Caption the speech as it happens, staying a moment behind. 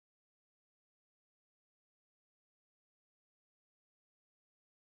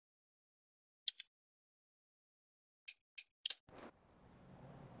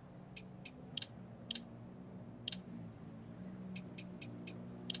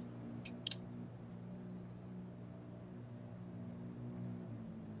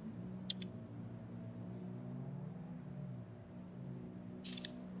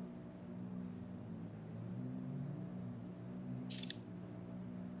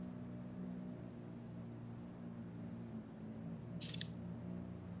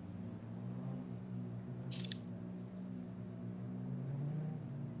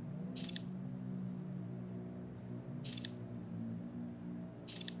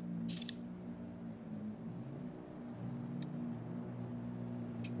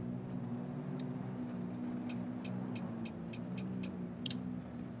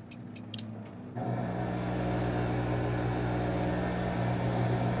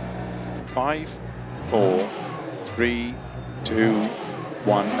5, 4, 3, 2,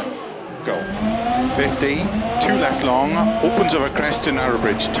 1, go. 50, 2 left long, opens over crest to narrow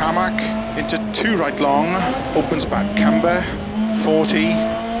bridge tarmac, into 2 right long, opens back camber, 40,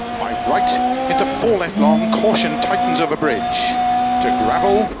 5 right, into 4 left long, caution tightens over bridge, to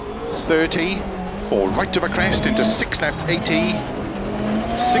gravel, 30, 4 right over crest, into 6 left 80,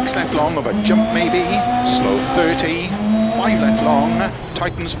 6 left long over jump maybe, slow 30, 5 left long,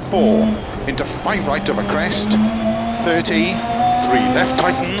 tightens 4, into 5 right over crest, 30, 3 left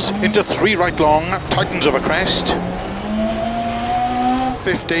tightens, into 3 right long, tightens over crest,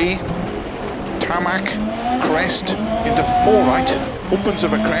 50, tarmac, crest, into 4 right, opens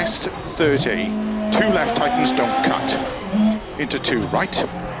over crest, 30, 2 left tightens, don't cut, into 2 right,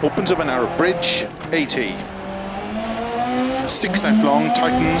 opens over narrow bridge, 80, 6 left long,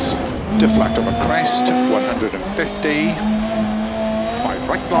 tightens, to flat over crest, 150, 5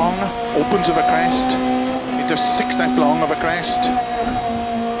 right long, opens over crest, into 6 left long over crest,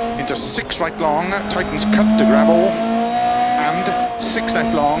 into 6 right long, tightens cut to gravel, and 6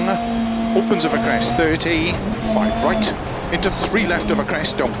 left long, opens over crest, 30, 5 right, into 3 left over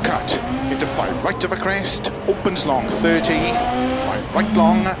crest, don't cut, into 5 right over crest, opens long, 30, 5 right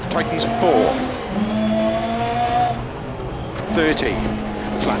long, tightens 4, 30,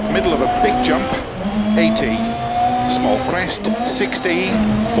 flat middle of a big jump, 80, small crest, 60,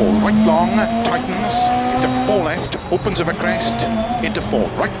 4 right long, tightens, into 4 left, opens over crest, into 4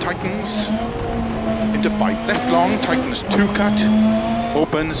 right tightens, into 5 left long, tightens 2 cut,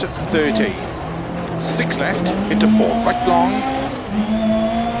 opens 30, 6 left, into 4 right long,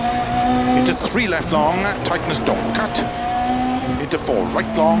 into 3 left long, tightens don't cut, into 4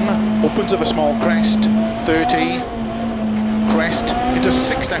 right long, opens over small crest, 30, crest, into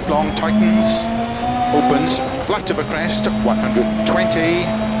 6 left long, tightens, opens, flat over crest, 120,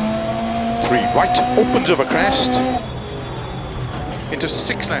 3 right, opens over crest, into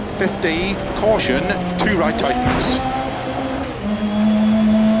 6 left, 50, caution, 2 right tightens,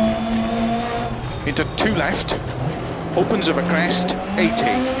 into 2 left, opens over crest, 80,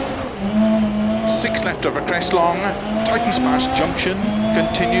 6 left over crest long, tightens past junction,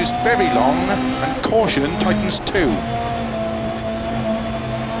 continues very long, and caution, tightens 2,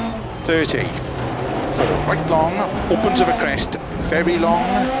 30, 4 right long, opens over crest, very long,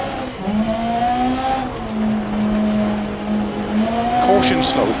 caution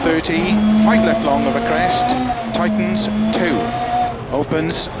slow, 30, 5 left long over crest, tightens 2,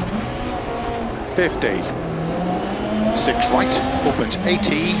 opens 50, 6 right, opens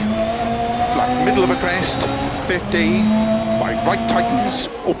 80, flat middle of a crest, 50, 5 right tightens,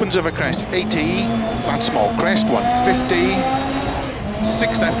 opens over crest, 80, flat small crest, 150,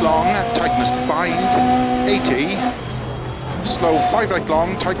 6 left long, tightens 5, 80, slow 5 right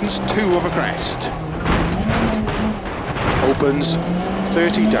long, tightens 2 over crest, opens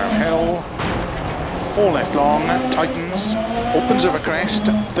 30 downhill, 4 left long, tightens, opens over crest,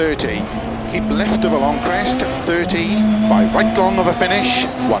 30, keep left over long crest, 30, 5 right long over finish,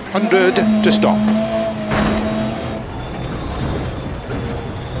 100 to stop.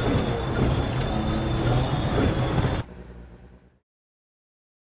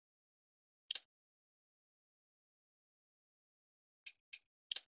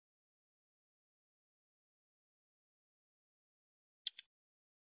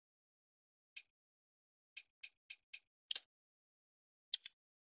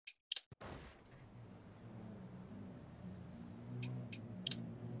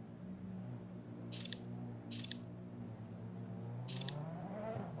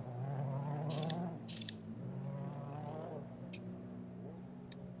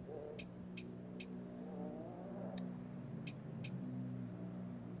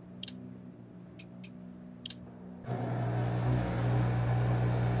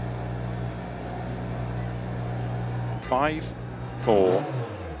 Five, 4,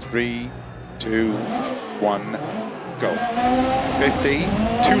 3, 2, 1, go. 50,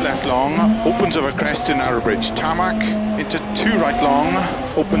 2 left long, opens over crest to narrow bridge tarmac, into 2 right long,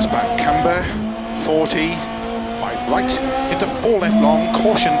 opens back camber, 40, 5 right, into 4 left long,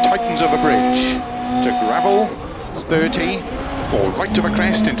 caution tightens over bridge, to gravel, 30, 4 right over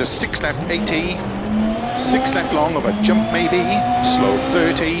crest, into 6 left 80, 6 left long over jump maybe, slow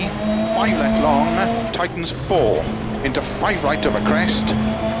 30, 5 left long, tightens 4, into 5 right over crest,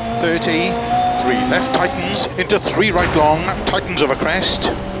 30, 3 left tightens, into 3 right long, tightens over crest,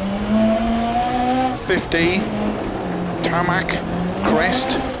 50, tarmac,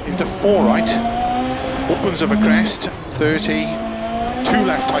 crest, into 4 right, opens over crest, 30, 2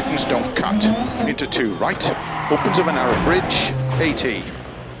 left tightens, don't cut, into 2 right, opens over narrow bridge, 80,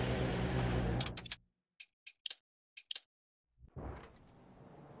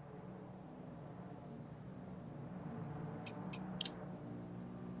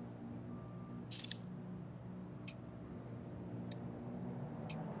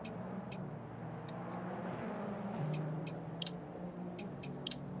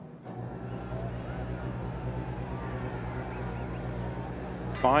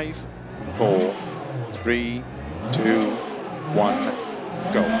 5, 4, 3, 2,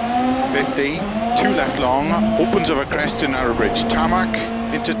 1, go. 50, 2 left long, opens over crest to narrow bridge tarmac,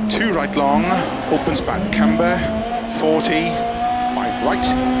 into 2 right long, opens back camber, 40, 5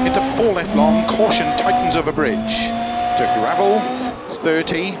 right, into 4 left long, caution tightens over bridge, to gravel,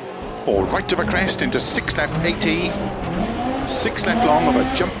 30, 4 right over crest, into 6 left 80, 6 left long over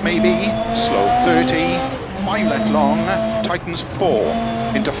jump maybe, slow 30, 5 left long, tightens 4,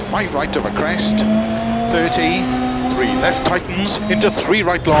 into 5 right over crest, 30, 3 left tightens, into 3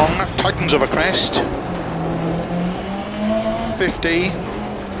 right long, tightens over crest, 50,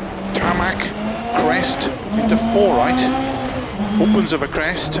 tarmac, crest, into 4 right, opens over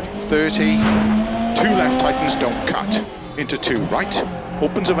crest, 30, 2 left tightens, don't cut, into 2 right,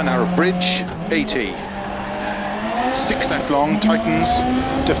 opens over narrow bridge, 80, 6 left long, tightens,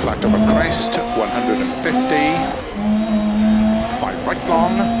 to flat over crest, 150, 5 right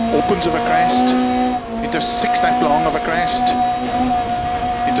long, opens over crest, into 6 left long over crest,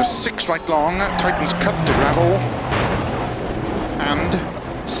 into 6 right long, tightens cut to gravel,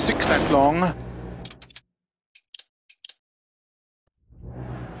 and 6 left long,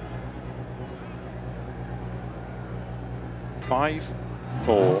 Five,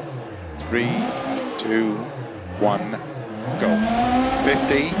 4, 3, 2, 1, go.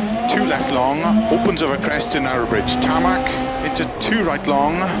 50, 2 left long, opens over crest to narrow bridge tarmac, into 2 right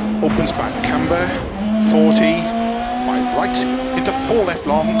long, opens back camber, 40, 5 right, into 4 left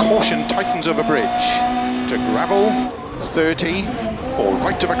long, caution tightens over bridge, to gravel, 30, 4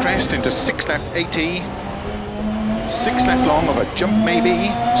 right over crest, into 6 left 80, 6 left long over jump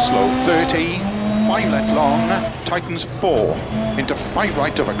maybe, slow 30, 5 left long, tightens 4, into 5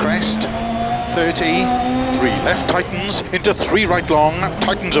 right over crest, 30, 3 left tightens, into 3 right long,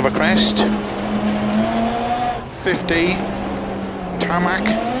 tightens over crest, 50, tarmac,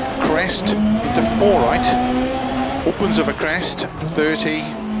 crest, into 4 right, opens over crest, 30,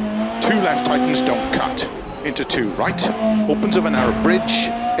 2 left tightens, don't cut, into 2 right, opens over narrow bridge,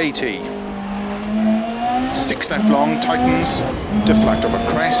 80, 6 left long, tightens, to flat over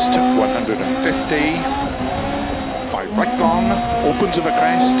crest, 150, 5 right long, opens over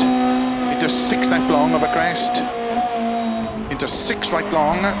crest, into 6 left long over crest, into 6 right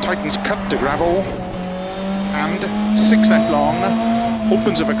long, tightens cut to gravel, and 6 left long,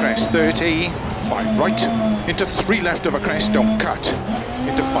 opens over crest, 30, 5 right, into 3 left over crest, don't cut,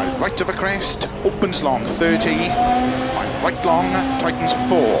 into 5 right over crest, opens long, 30, 5 right long, tightens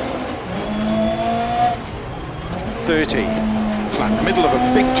 4, 30, flat middle of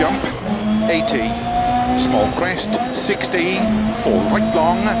a big jump, 80, small crest, 60, 4 right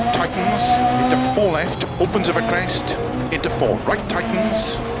long, tightens, into 4 left, opens over crest, into 4 right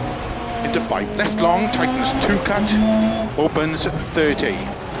tightens, into 5 left long, tightens 2 cut, opens 30,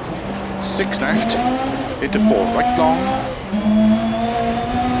 6 left, into 4 right long,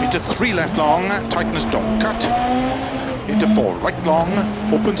 into 3 left long, tightens don't cut, into 4 right long,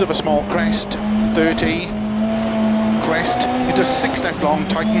 opens over small crest, 30, crest, into 6 left long,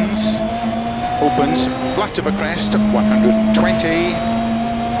 tightens, opens, flat over crest, 120,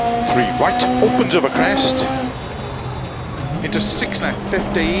 3 right, opens over crest, into 6 left,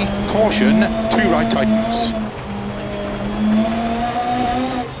 50, caution, 2 right tightens,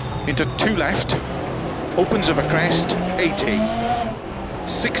 into 2 left, opens over crest, 80,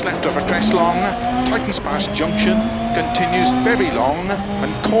 6 left over crest long, tightens past junction, continues very long,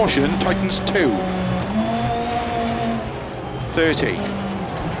 and caution, tightens 2, 30,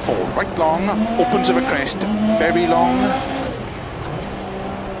 4 right long, opens over crest, very long,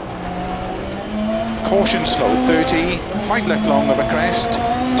 caution slow, 30, 5 left long over crest,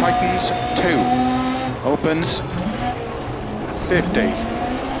 tightens 2, opens 50,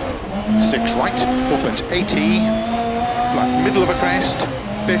 6 right, opens 80, flat middle over crest,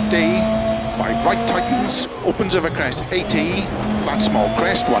 50, 5 right tightens, opens over crest, 80, flat small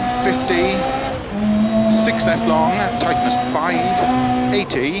crest, 150, 6 left long, tightens 5,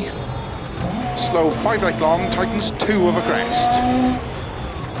 80, slow 5 right long, tightens 2 over crest,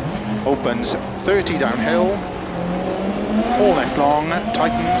 opens 30 downhill, 4 left long,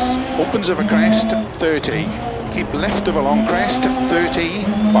 tightens, opens over crest, 30, keep left of a long crest, 30,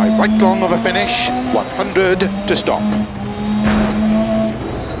 5 right long of a finish, 100 to stop.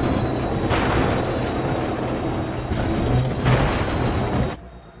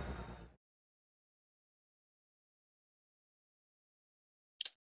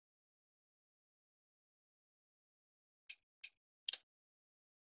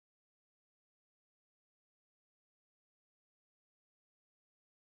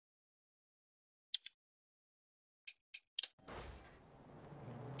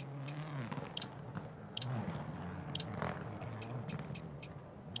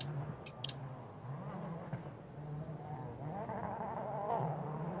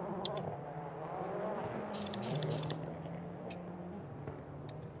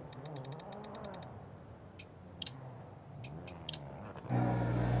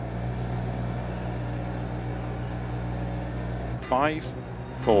 5,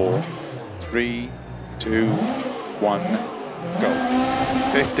 4, 3, 2, 1, go.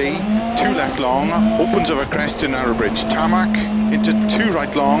 50, 2 left long, opens over crest to narrow bridge tarmac, into 2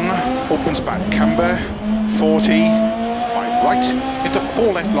 right long, opens back camber, 40, 5 right, into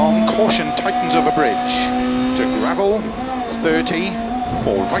 4 left long, caution tightens over bridge, to gravel, 30,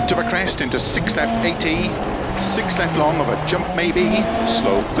 4 right over crest, into 6 left 80, 6 left long of a jump maybe,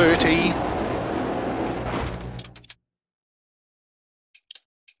 slow 30,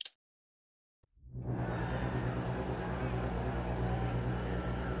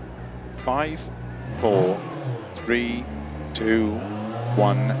 5, 4, 3, 2,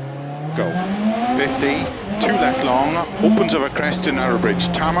 1, go. 50, 2 left long, opens over crest to narrow bridge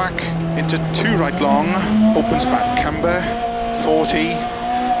tarmac, into 2 right long, opens back camber, 40,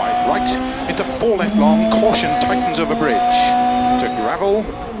 5 right, into 4 left long, caution tightens over bridge, to gravel,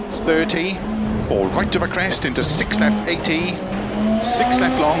 30, 4 right over crest, into 6 left 80, 6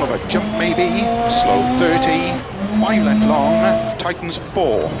 left long of a jump maybe, slow 30, 5 left long, tightens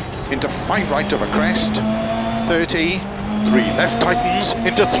 4, into 5 right over crest, 30, 3 left tightens,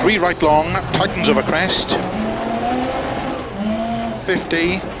 into 3 right long, tightens over crest,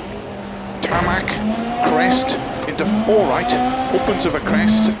 50, tarmac, crest, into 4 right, opens over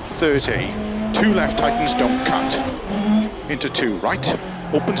crest, 30, 2 left tightens, don't cut, into 2 right,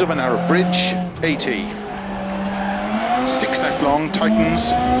 opens over narrow bridge, 80, 6 left long,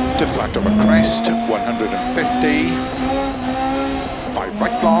 tightens, to flat over crest, 150, 5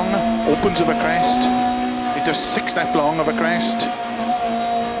 right long, opens over crest, into 6 left long over crest,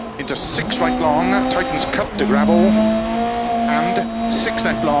 into 6 right long, tightens cut to gravel, and 6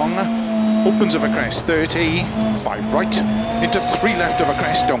 left long, opens over crest, 30, 5 right, into 3 left over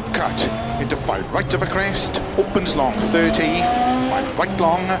crest, don't cut, into 5 right over crest, opens long, 30, 5 right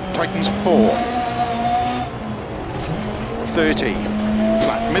long, tightens 4, 30,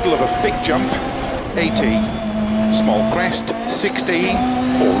 flat middle of a big jump, 80, small crest, 60,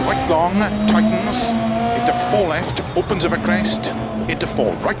 4 right long, tightens, into 4 left, opens over crest, into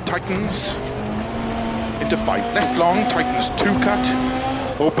 4 right tightens, into 5 left long, tightens 2 cut,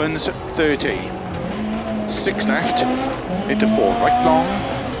 opens 30, 6 left, into 4 right long,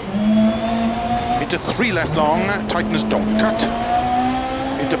 into 3 left long, tightens don't cut,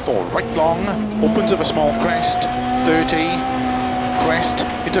 into 4 right long, opens over small crest, 30, crest,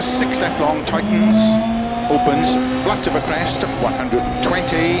 into 6 left long, tightens, opens flat over crest,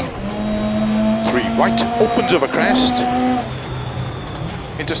 120, 3 right, opens over crest,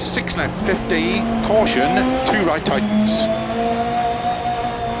 into 6 left 50, caution, 2 right tightens,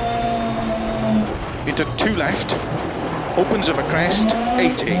 into 2 left, opens over crest,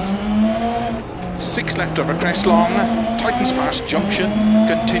 80, 6 left over crest long, tightens past junction,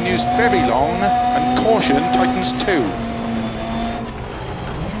 continues very long, and caution, tightens 2,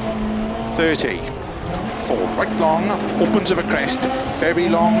 30, 4 right long, opens over crest, very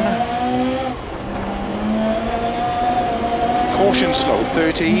long, caution slow,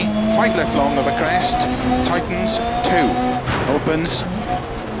 30, 5 left long over crest, tightens 2, opens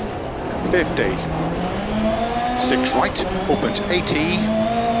 50, 6 right, opens 80,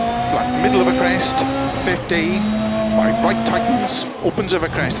 flat middle of a crest, 50, 5 right tightens, opens over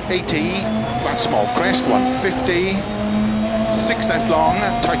crest, 80, flat small crest, 150, 6 left long,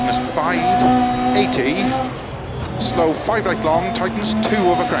 tightens 5, 80, slow 5 right long, tightens 2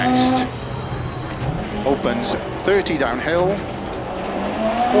 over crest, opens 30 downhill,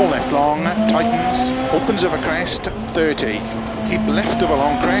 4 left long, tightens, opens over crest, 30, keep left over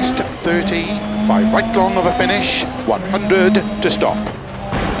long crest, 30, 5 right long over finish, 100 to stop.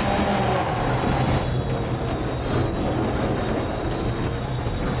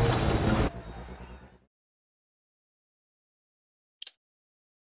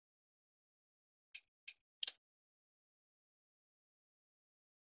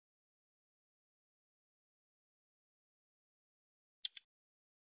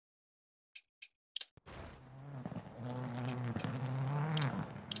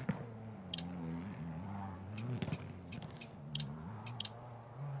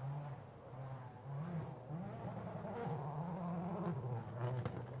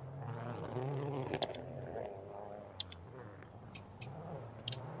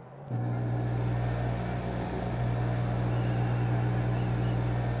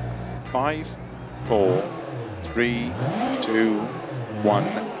 Five, 4, 3, 2, 1,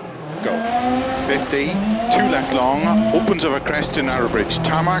 go. 50, 2 left long, opens over crest to narrow bridge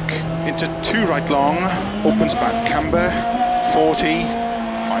tarmac, into 2 right long, opens back camber, 40,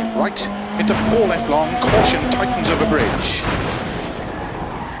 5 right, into 4 left long, caution tightens over bridge.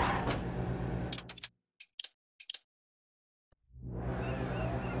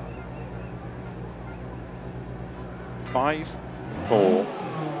 5, 4,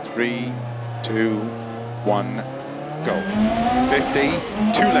 3, 2, 1, go. 50,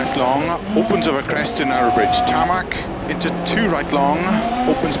 2 left long, opens over crest to narrow bridge tarmac, into 2 right long,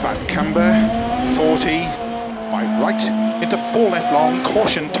 opens back camber, 40, 5 right, into 4 left long,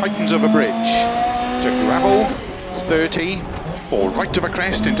 caution tightens over bridge, to gravel, 30, 4 right over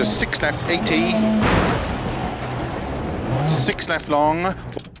crest, into 6 left 80, 6 left long,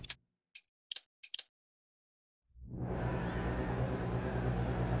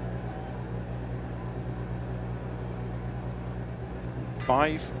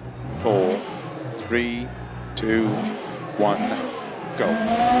 5, 4, 3, 2, 1, go.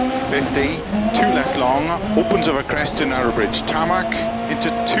 50, 2 left long, opens over crest to narrow bridge tarmac, into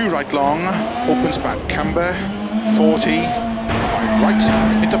 2 right long, opens back camber, 40, 5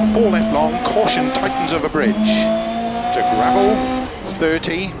 right, into 4 left long, caution tightens over bridge, to gravel,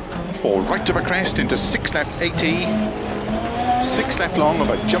 30, 4 right over crest, into 6 left 80, 6 left long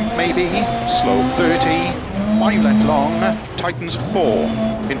over jump maybe, slow 30, 5 left long, tightens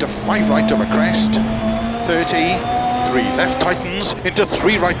 4, into 5 right over crest, 30, 3 left tightens, into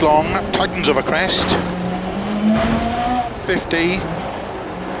 3 right long, tightens over crest, 50,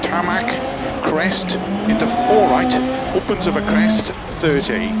 tarmac, crest, into 4 right, opens over crest,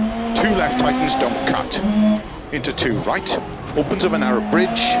 30, 2 left tightens, don't cut, into 2 right, opens over narrow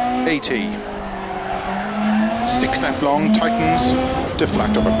bridge, 80, 6 left long, tightens, to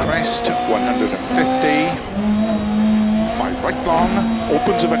flat over crest, 150, 5 right long,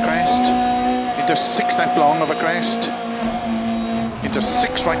 opens over crest, into 6 left long over crest, into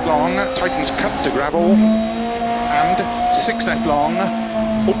 6 right long, tightens cut to gravel, and 6 left long,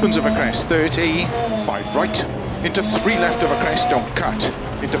 opens over crest, 30, 5 right, into 3 left over crest, don't cut,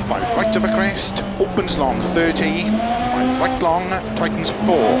 into 5 right over crest, opens long, 30, 5 right long, tightens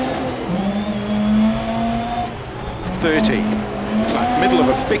 4, 30, flat middle of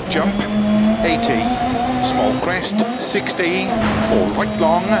a big jump, 80, small crest, 60, 4 right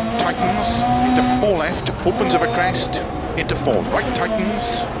long, tightens, into 4 left, opens over crest, into 4 right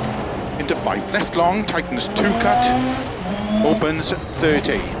tightens, into 5 left long, tightens 2 cut, opens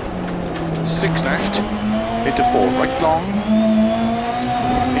 30, 6 left, into 4 right long,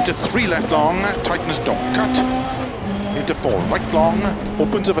 into 3 left long, tightens don't cut, into 4 right long,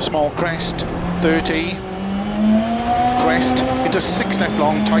 opens of a small crest, 30, crest, into 6 left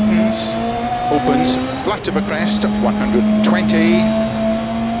long, tightens, opens flat of a crest, 120,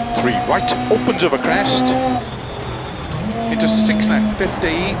 3 right, opens of a crest, into 6 left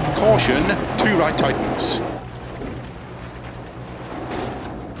 50, caution, 2 right tightens.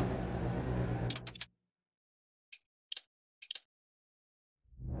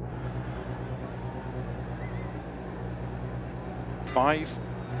 Five,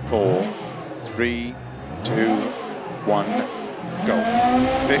 4, 3, 2, 1, go.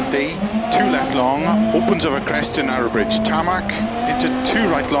 50, 2 left long, opens over crest to narrow bridge tarmac, into 2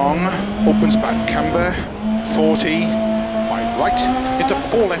 right long, opens back camber, 40, 5 right, into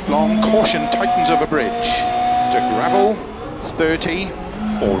 4 left long, caution tightens over bridge, to gravel, 30,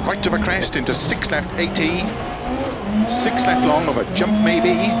 4 right over crest, into 6 left 80, 6 left long over jump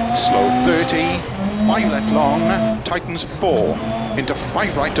maybe, slow 30, 5 left long, tightens 4, into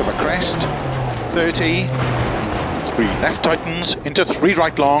 5 right over crest, 30, 3 left tightens, into 3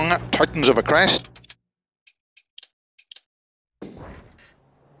 right long, tightens over crest.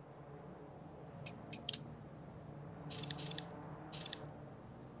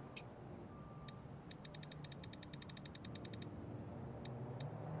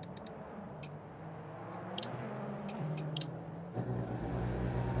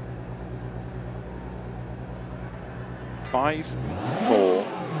 Five, 4,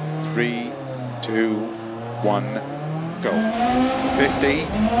 3, 2, 1, go. 50,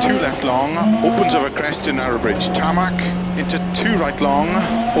 2 left long, opens over crest to narrow bridge tarmac, into 2 right long,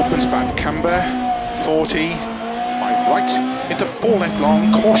 opens back camber, 40, 5 right, into 4 left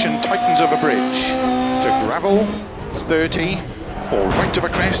long, caution tightens over bridge, to gravel, 30, 4 right over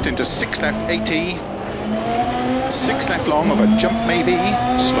crest, into 6 left 80, 6 left long over jump maybe,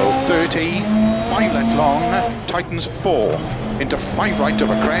 slow 30, 5 left long, tightens 4, into 5 right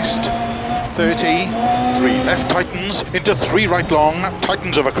over crest, 30, 3 left tightens, into 3 right long,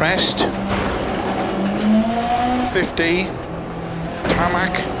 tightens over crest, 50,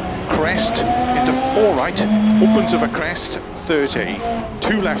 tarmac, crest, into 4 right, opens over crest, 30,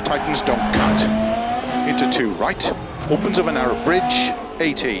 2 left tightens, don't cut, into 2 right, opens over narrow bridge,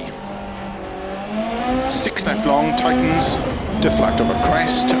 80, 6 left long, tightens, to flat over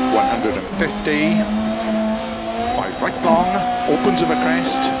crest, 150, 5 right long, opens over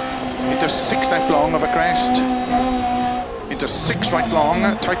crest, into 6 left long over crest, into 6 right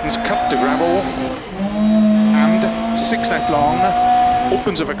long, tightens cut to gravel, and 6 left long,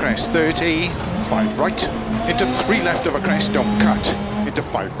 opens of a crest, 30, 5 right, into 3 left of a crest, don't cut, into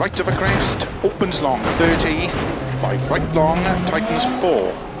 5 right of a crest, opens long, 30, 5 right long, tightens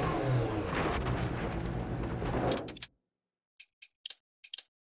 4.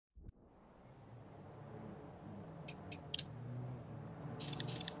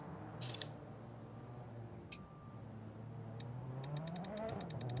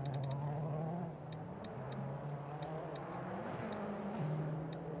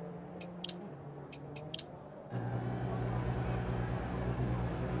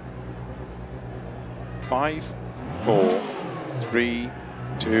 Five, 4, 3,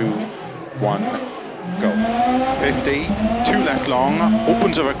 2, 1, go. 50, 2 left long,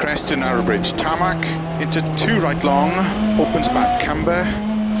 opens over crest to narrow bridge, tarmac, into 2 right long, opens back camber,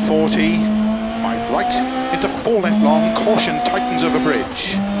 40, 5 right, into 4 left long, caution, tightens over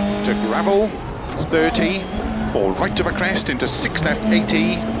bridge, to gravel, 30, 4 right of a crest, into 6 left,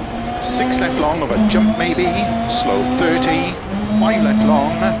 80, 6 left long of a jump maybe, slow 30, 5 left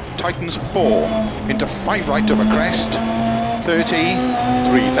long, tightens 4, into 5 right of a crest, 30,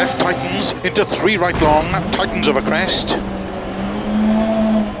 3 left tightens, into 3 right long, tightens of a crest,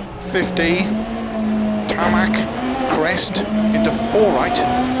 50, tarmac, crest, into 4 right,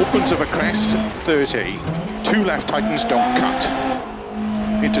 opens of a crest, 30, 2 left tightens, don't cut,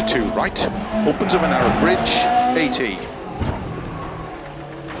 into 2 right, opens of a narrow bridge, 80,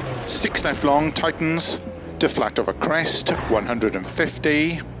 6 left long, tightens, to flat of a crest,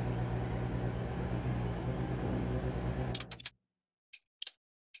 150.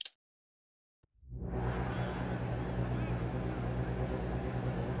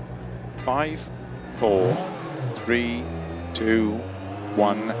 Five, 4, 3, 2,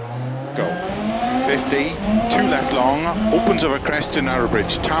 1, go. 50, 2 left long, opens over crest to narrow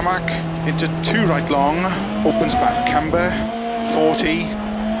bridge, tarmac, into 2 right long, opens back camber, 40,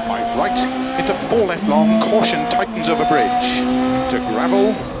 5 right, into 4 left long, caution, tightens over bridge, to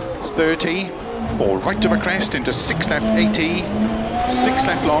gravel, 30, 4 right of a crest, into 6 left, 80, 6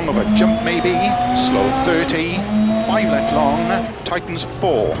 left long of a jump maybe, slow 30, 5 left long, tightens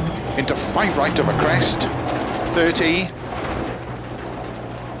 4, into 5 right of a crest, 30,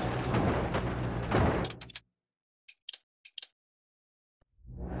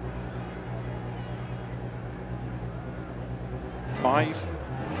 5,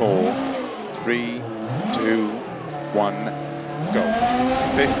 4, 3, 2, 1, go.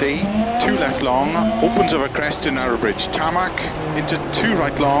 50, 2 left long, opens over crest to narrow bridge, tarmac, into 2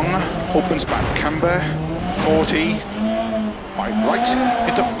 right long, opens back camber, 40, 5 right,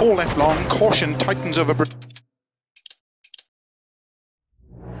 into 4 left long, caution, tightens over bridge.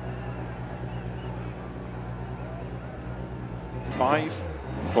 Five,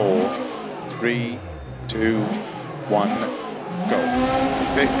 4, 3, 2, 1, go.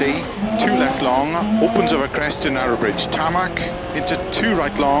 50, 2 left long, opens over crest to narrow bridge, tarmac, into 2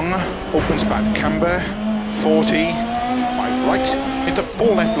 right long, opens back camber, 40, 5 right, into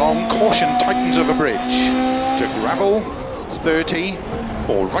 4 left long, caution, tightens over bridge, to gravel, 30,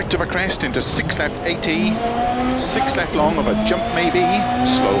 4 right of a crest, into 6 left, 80, 6 left long of a jump maybe,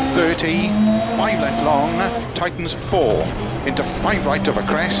 slow 30, 5 left long, tightens 4, into 5 right of a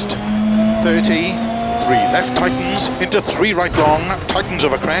crest, 30, 3 left tightens, into 3 right long, tightens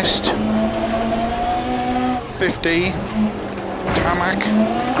of a crest, 50, tarmac,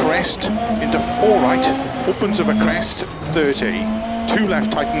 crest, into 4 right, opens of a crest, 30, 2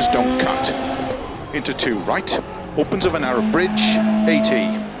 left tightens, don't cut, into 2 right, opens of a narrow bridge,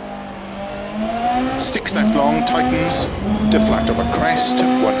 80, 6 left long, tightens, to flat of a crest,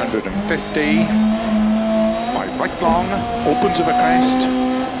 150, 5 right long, opens of a crest,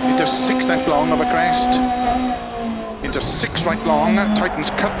 into 6 left long of a crest, into 6 right long, tightens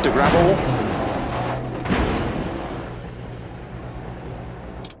cut to gravel,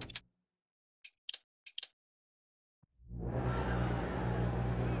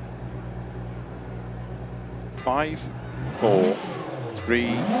 Five, 4,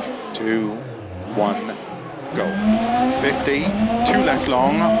 3, 2, 1, go. 50, 2 left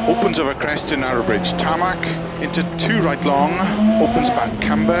long, opens over crest to narrow bridge, tarmac, into 2 right long, opens back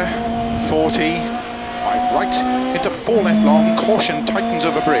camber, 40, 5 right, into 4 left long, caution, tightens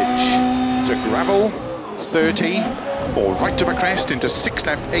over bridge, to gravel, 30, 4 right of a crest, into 6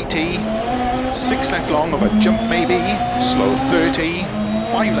 left, 80, 6 left long of a jump maybe, slow 30,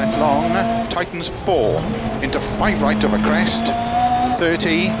 5 left long, tightens 4, into 5 right of a crest,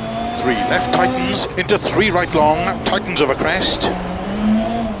 30, 3 left tightens, into 3 right long, tightens of a crest,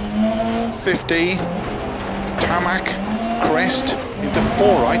 50, tarmac, crest, into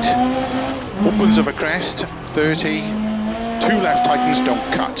 4 right, opens of a crest, 30, 2 left tightens, don't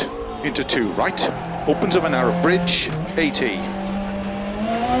cut, into 2 right, opens of a narrow bridge, 80,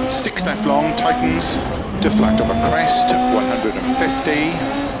 6 left long, tightens, to flat of a crest, 150,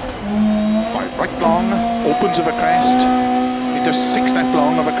 5 right long, opens of a crest, into 6 left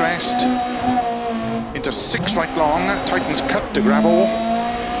long of a crest, into 6 right long, tightens cut to gravel,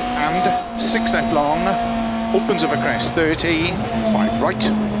 and 6 left long, opens of a crest, 30, 5 right,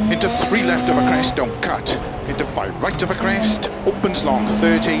 into 3 left of a crest, don't cut, into 5 right of a crest, opens long,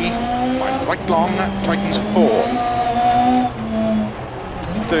 30, 5 right long, tightens 4,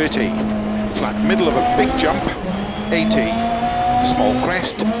 30, flat middle of a big jump, 80, small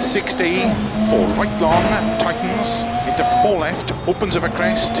crest, 60, 4 right long, tightens, into 4 left, opens of a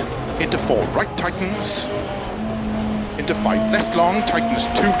crest, into 4 right tightens, into 5 left long, tightens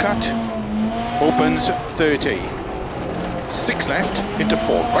 2 cut, opens 30, 6 left, into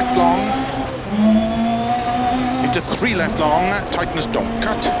 4 right long, into 3 left long, tightens don't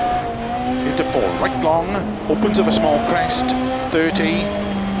cut, into 4 right long, opens of a small crest, 30,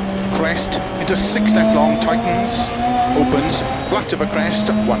 crest, into 6 left long, tightens, opens, flat of a crest,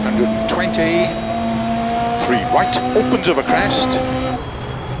 120, 3 right, opens of a crest,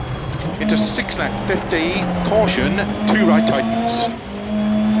 into 6 left, 50, caution, 2 right tightens,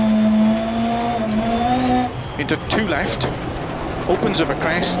 into 2 left, opens of a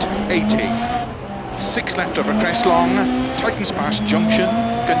crest, 80, 6 left of a crest long, tightens past junction,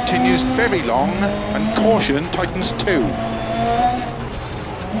 continues very long, and caution, tightens 2,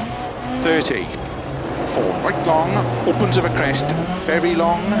 30, 4 right long, opens of a crest, very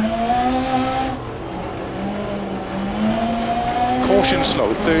long, caution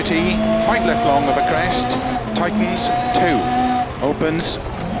slow, 30, 5 left long of a crest, tightens 2, opens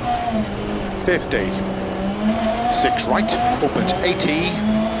 50, 6 right, opens 80,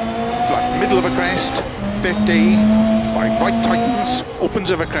 flat middle of a crest, 50, 5 right tightens,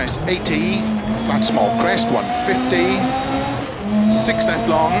 opens of a crest, 80, flat small crest, 150, 6 left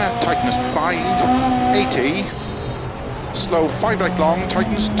long, tightens 5, 80, slow 5 right long,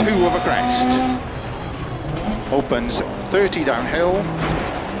 tightens 2 of a crest, opens 30 downhill,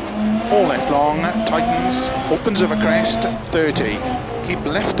 4 left long, tightens, opens of a crest, 30, keep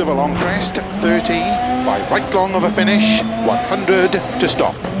left of a long crest, 30, 5 right long of a finish, 100 to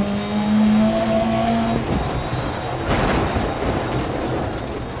stop.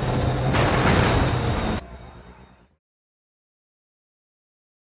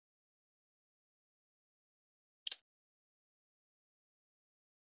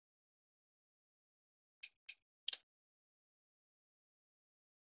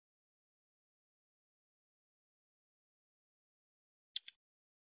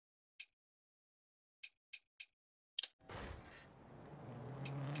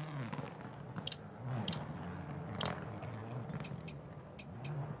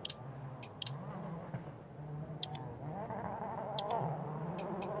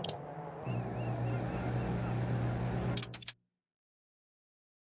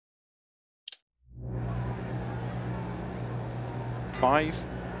 Five,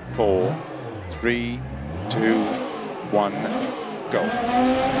 4, 3, 2, 1, go.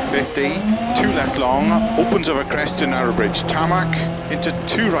 50, 2 left long, opens of a crest to narrow bridge tarmac, into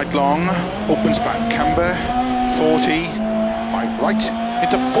 2 right long, opens back camber, 40, 5 right,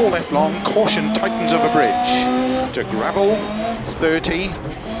 into 4 left long, caution tightens of a bridge, to gravel, 30,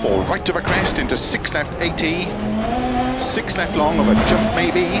 4 right of a crest, into 6 left, 80, 6 left long of a jump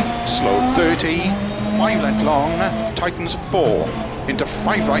maybe, slow 30, 5 left long, tightens 4, into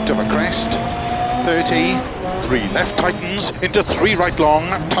 5 right of a crest, 30, 3 left tightens, into 3 right long,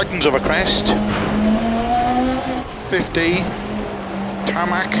 tightens of a crest, 50,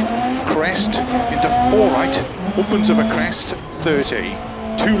 tarmac, crest, into 4 right, opens of a crest, 30,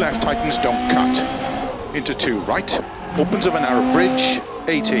 2 left tightens, don't cut, into 2 right, opens of a narrow bridge,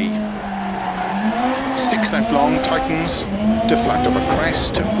 80, 6 left long, tightens, to flat of a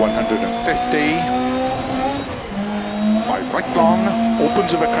crest, 150, 5 right long,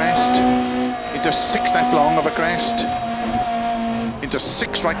 opens of a crest, into 6 left long of a crest, into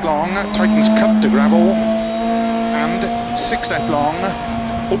 6 right long, tightens cut to gravel, and 6 left long,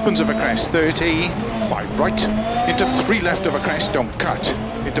 opens of a crest, 30, 5 right, into 3 left of a crest, don't cut,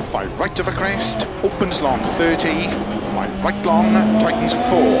 into 5 right of a crest, opens long, 30, 5 right long, tightens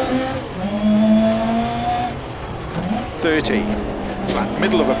 4, 30, flat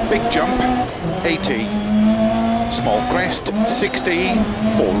middle of a big jump, 80, small crest, 60,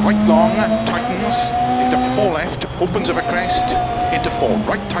 4 right long, tightens, into 4 left, opens of a crest, into 4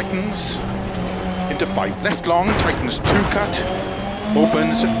 right tightens, into 5 left long, tightens 2 cut,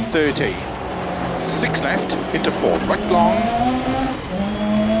 opens 30. 6 left, into 4 right long,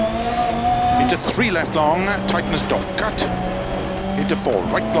 into 3 left long, tightens don't cut, into 4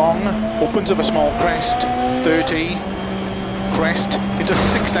 right long, opens of a small crest, 30, crest, into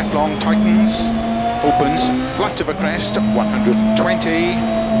 6 left long, tightens, opens, flat of a crest, 120,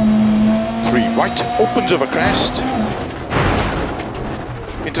 3 right, opens of a crest,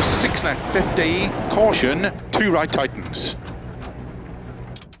 into 6 left, 50, caution, 2 right, tightens.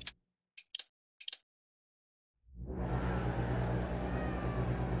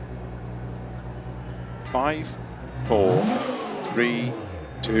 5, 4, 3,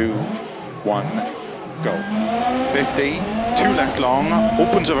 2, 1, go. 50, 2 left long,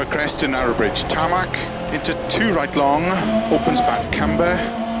 opens over crest to narrow bridge tarmac, into 2 right long, opens back camber,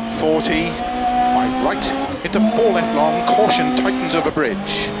 40, 5 right, into 4 left long, caution, tightens over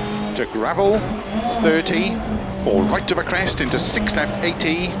bridge, to gravel, 30, 4 right over crest, into 6 left,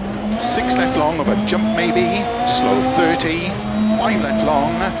 80, 6 left long of a jump maybe, slow 30, 5 left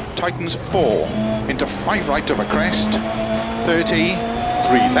long, tightens 4, into 5 right of a crest, 30,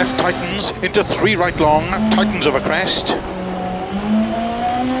 3 left tightens, into 3 right long, tightens of a crest,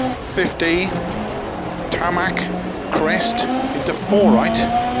 50, tarmac, crest, into 4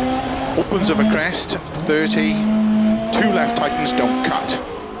 right, opens of a crest, 30, 2 left tightens, don't cut,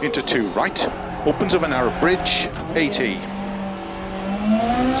 into 2 right, opens of a narrow bridge, 80,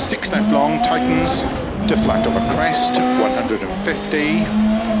 6 left long, tightens, to flat of a crest, 150,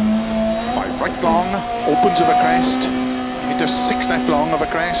 5 right long, opens of a crest, into 6 left long of a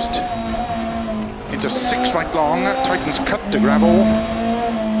crest, into 6 right long, tightens cut to gravel,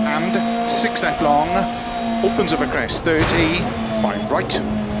 and 6 left long, opens of a crest, 30, 5 right,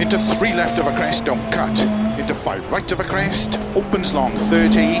 into 3 left of a crest, don't cut, into 5 right of a crest, opens long,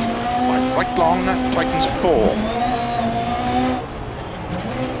 30, 5 right long, tightens 4,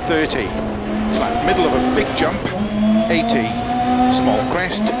 30, flat middle of a big jump, 80, small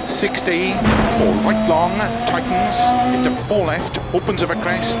crest, 60, 4 right long, tightens, into 4 left, opens of a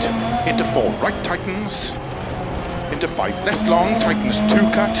crest, into 4 right tightens, into 5 left long, tightens 2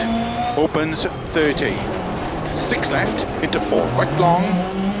 cut, opens 30, 6 left, into 4 right long,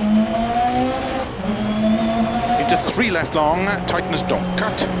 into 3 left long, tightens don't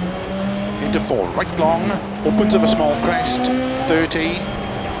cut, into 4 right long, opens of a small crest, 30,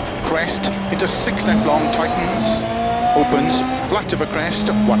 crest, into 6 left long, tightens, opens, flat of a crest,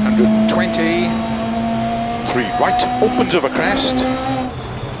 120, 3 right, opens of a crest,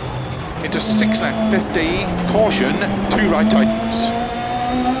 into 6 left, 50, caution, 2 right tightens,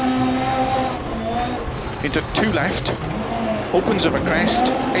 into 2 left, opens of a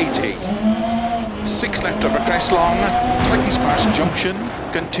crest, 80, 6 left of a crest long, tightens past junction,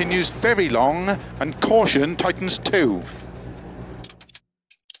 continues very long, and caution, tightens 2.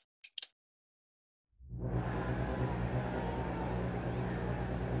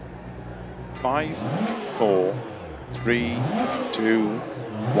 5, 4, 3, 2,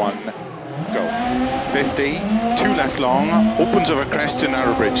 1, go. 50, 2 left long, opens over crest to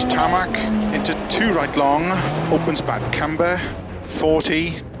narrow bridge tarmac, into 2 right long, opens back camber,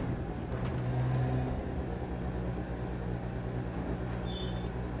 40,